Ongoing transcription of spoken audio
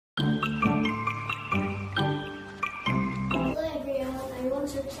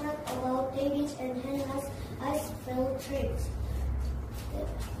talk about David and Hannah's ice field trips.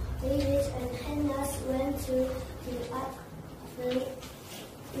 David and Hannah went to the ice field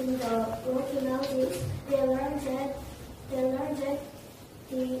in the Rocky Mountains. They learned that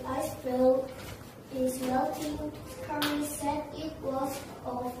the ice field is melting. Curry said it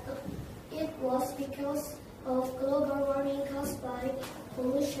was because of global warming caused by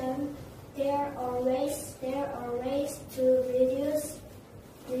pollution. There are ways to reduce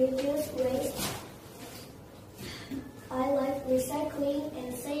waste. I like recycling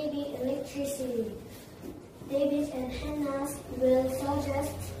and saving electricity. David and Hannah will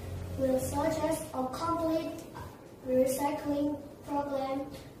suggest a complete recycling program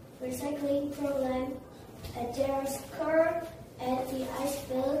at their school at the ice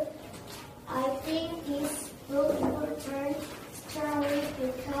field. I think this book important story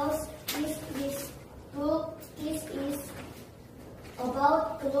because this is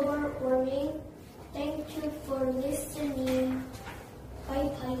about global warming. Thank you for listening. Bye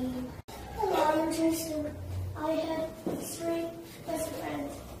bye. Hello, I'm Jason. I have 3 best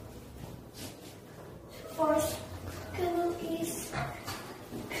friends. First, Guru is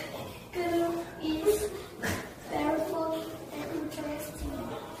very funny and interesting.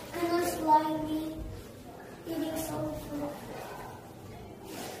 Guru's like me, eating some food,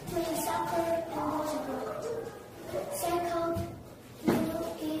 playing soccer and volleyball. Second, Guru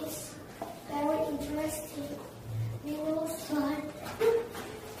is very interesting. Guru's like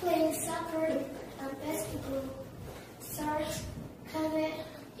playing soccer and basketball. Third, Kane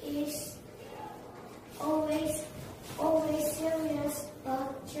is always serious but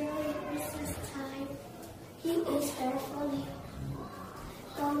during recess time. He is very funny.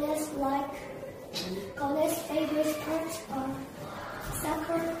 Gane's favorite sports are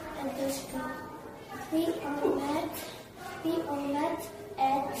soccer and basketball. We all met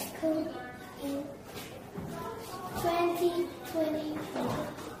at school in 2024.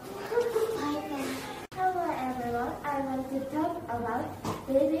 Bye-bye. Hello everyone, I want to talk about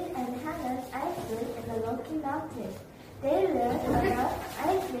David and Hannah's ice field in the Rocky Mountains. They learned about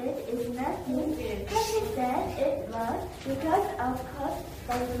ice field is melting. He said it was because of caused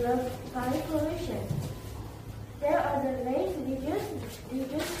by pollution. There are the ways to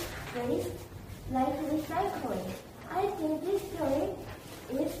reduce waste like recycling. I think this story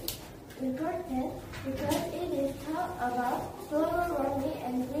is important because it is talk about global warming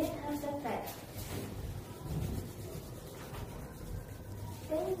and greenhouse effects.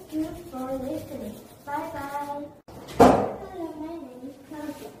 Thank you for listening. Bye-bye. Hello, my name is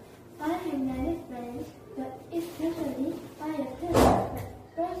Claudia. I have many friends, but especially I have two.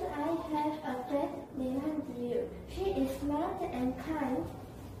 First, I have a friend named Liu. She is smart and kind,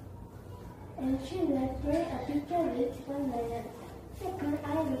 and she loves playing a picture with one lion. Second, I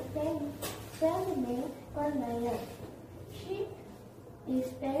have a friend named One Lion. She is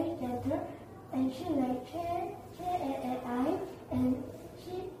very gentle, and she likes AI, and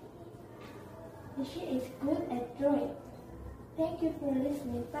she is good at drawing. Thank you for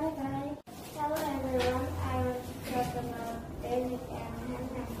listening. Bye-bye. Hello everyone, I want to talk about David and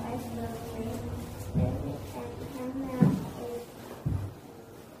Hannah's ice field trip. David and Hannah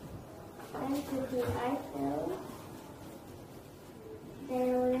went to the ice field. They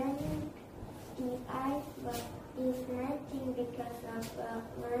learned the ice is melting because of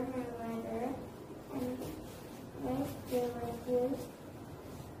warmer weather and ways to reduce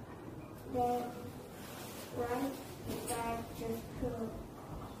the right back to school.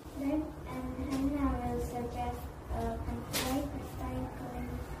 David and Hannah will suggest a complete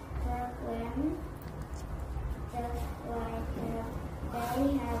recycling program just like they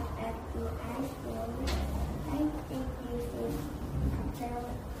have at the ice field. I think this is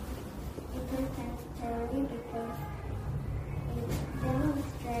important story because it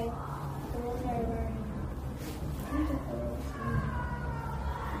demonstrates global warming. Thank you for listening.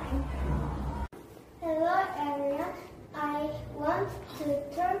 Hello everyone, I want to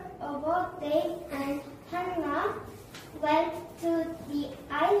talk about Dave and Hannah went to the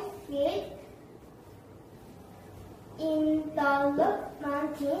ice field in the Rocky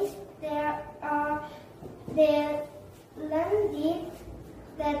Mountains. They learned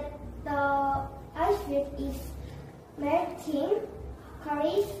that the ice field is melting.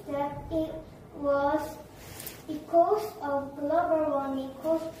 Curry said it was because of global warming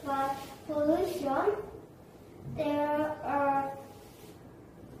caused by pollution. There are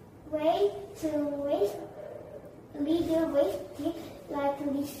ways to reduce waste like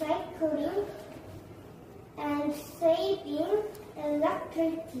recycling and saving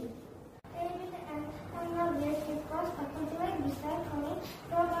electricity. David and Hannah will propose a complete recycling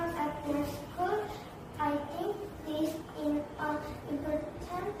program at their school. I think this is an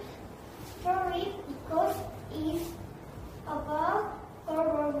important story because it's about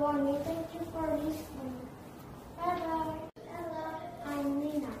global warming. Thank you for listening. Bye bye. Hello, I'm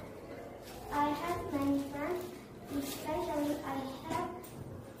Nina. I have many friends, especially I have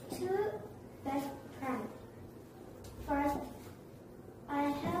two best friends. First, I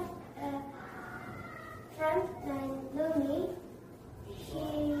have a friend named Lumi. She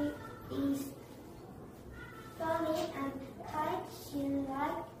is funny and kind. She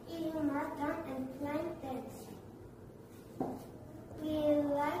likes eating mutton and playing dance. We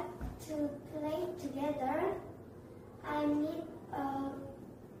like to play together. I meet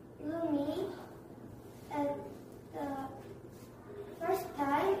Lumi at the first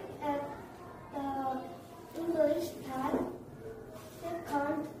time at the English time.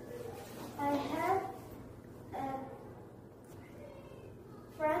 Second, I have a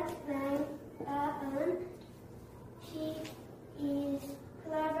friend named Aaron. She is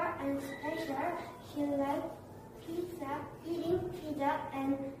clever and special. She likes pizza, eating pizza,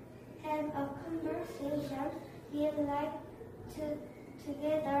 and have a conversation. We like to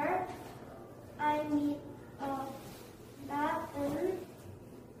together. I meet Aaron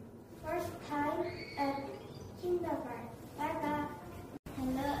first time at kindergarten. Bye bye.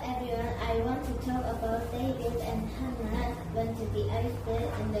 Hello everyone, I want to talk about David and Hannah went to the ice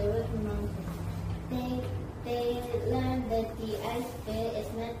field in the Rocky Mountains. They learned that the ice field is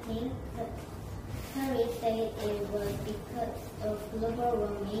melting. Harry said it was because of global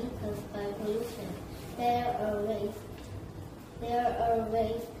warming caused by pollution. There are ways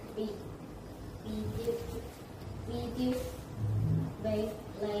reduce waste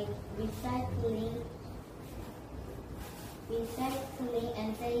like recycling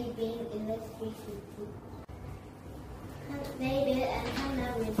and saving electricity. David and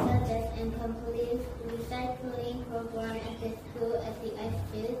Hannah will suggest and complete recycling program at the school at the ice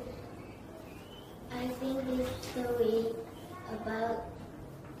field. I think this story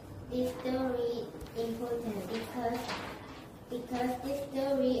important because this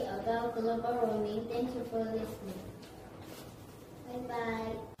story about global warming. Thank you for listening. Bye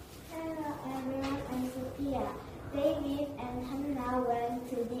bye. Hello everyone, I'm Sophia. David and Hannah went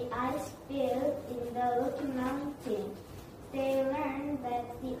to the ice field in the Rocky Mountains. They learned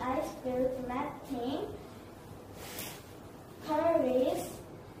that the ice field melting. Harry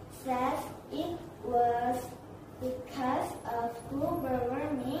says it was because of global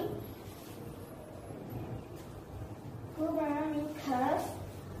warming caused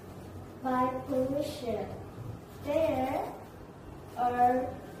by pollution. There are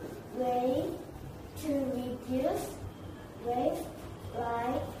ways to reduce waste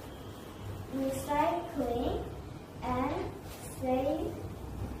like recycling and save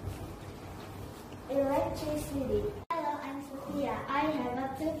electricity. Hello, I'm Sophia. I have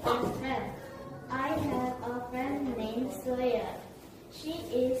a two best friends. I have a friend named Sawyer. She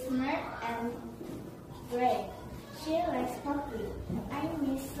is smart and brave. She likes coffee. I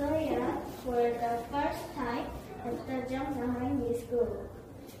met Sawyer for the first time at the Johnson High School.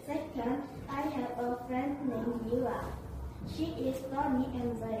 Second, I have a friend named Yua. She is funny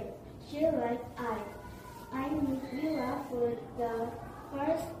and brave. She likes art. I met Yua for the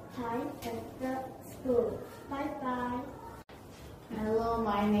first time at the school. Bye bye. Hello,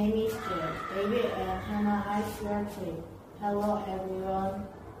 my name is Jay. David and Hannah ice trip. Hello everyone.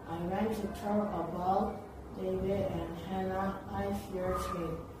 I want to talk about David and Hannah ice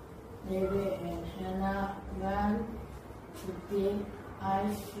trip. David and Hannah went to the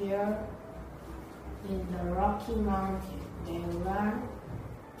ice field in the Rocky Mountains. They learned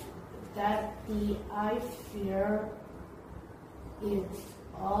that the ice field is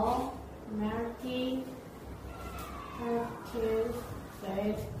all melting. Harry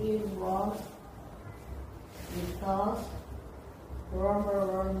said it was because global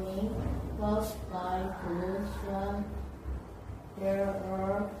warming caused by pollution. There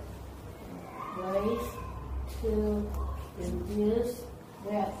are ways to reduce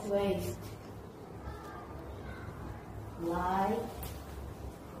waste like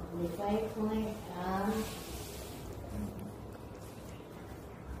recycling and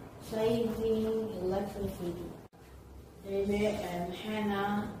saving electricity. David and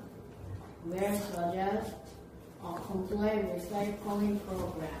Hannah will suggest a complete recycling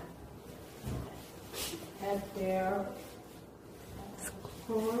program at their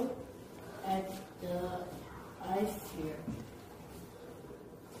school at the ice field.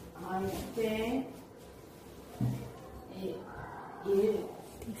 I think it is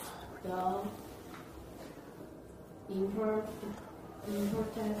the important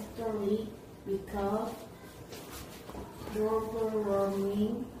story because global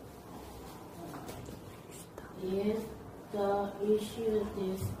warming is the issue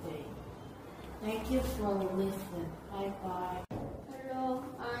this day. Thank you for listening. Bye-bye. Hello,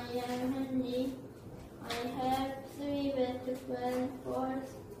 I am Henry. I have 3 best friends.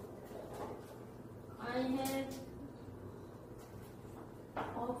 First, I have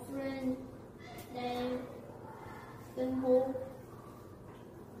a friend named Jinny.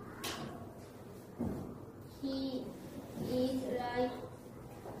 He is like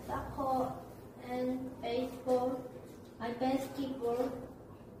soccer and baseball. I basketball.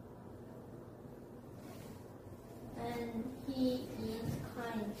 And he is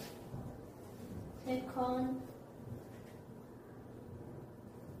kind. Second,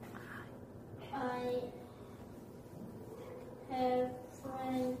 I have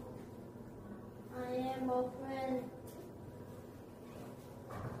friend. I am a friend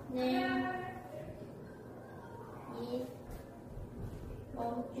named is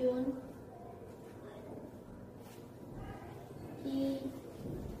Jun. He